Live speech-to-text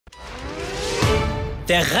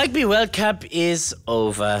The Rugby World Cup is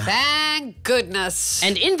over. Thank goodness.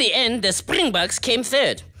 And in the end, the Springboks came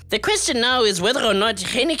third. The question now is whether or not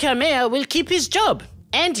Heyneke Meyer will keep his job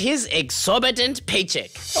and his exorbitant paycheck.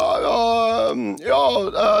 Third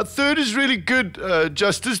is really good,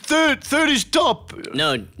 Justice. Third is top.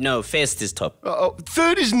 No, first is top.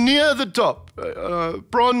 Third is near the top.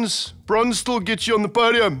 Bronze still gets you on the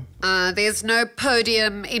podium. There's no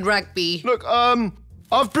podium in rugby. Look,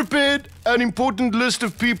 I've prepared an important list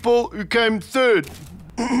of people who came third.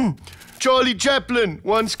 Charlie Chaplin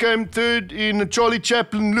once came third in a Charlie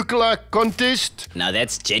Chaplin lookalike contest. Now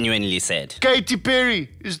that's genuinely sad. Katy Perry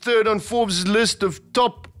is third on Forbes' list of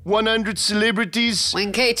top 100 celebrities.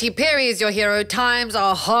 When Katy Perry is your hero, times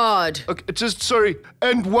are hard. Okay, sorry.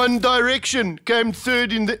 And One Direction came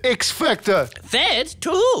third in the X Factor. Third? To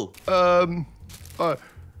who?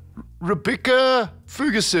 Rebecca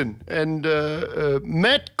Ferguson and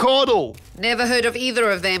Matt Cardle. Never heard of either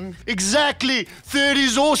of them. Exactly. Third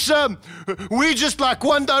is awesome. We're just like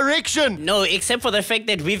One Direction. No, except for the fact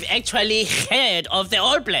that we've actually heard of the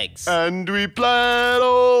All Blacks. And we played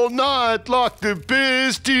all night like the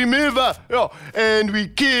best team ever. Yeah. And we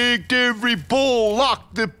kicked every ball like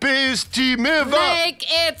the best team ever. Make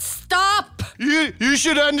it stop! You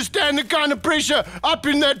should understand the kind of pressure up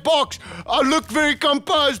in that box. I look very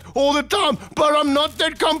composed all the time, but I'm not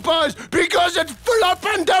that composed because it's full up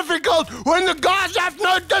and difficult when the guys have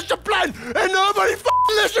no discipline and nobody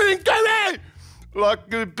listening to me. Like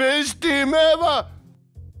the best team ever.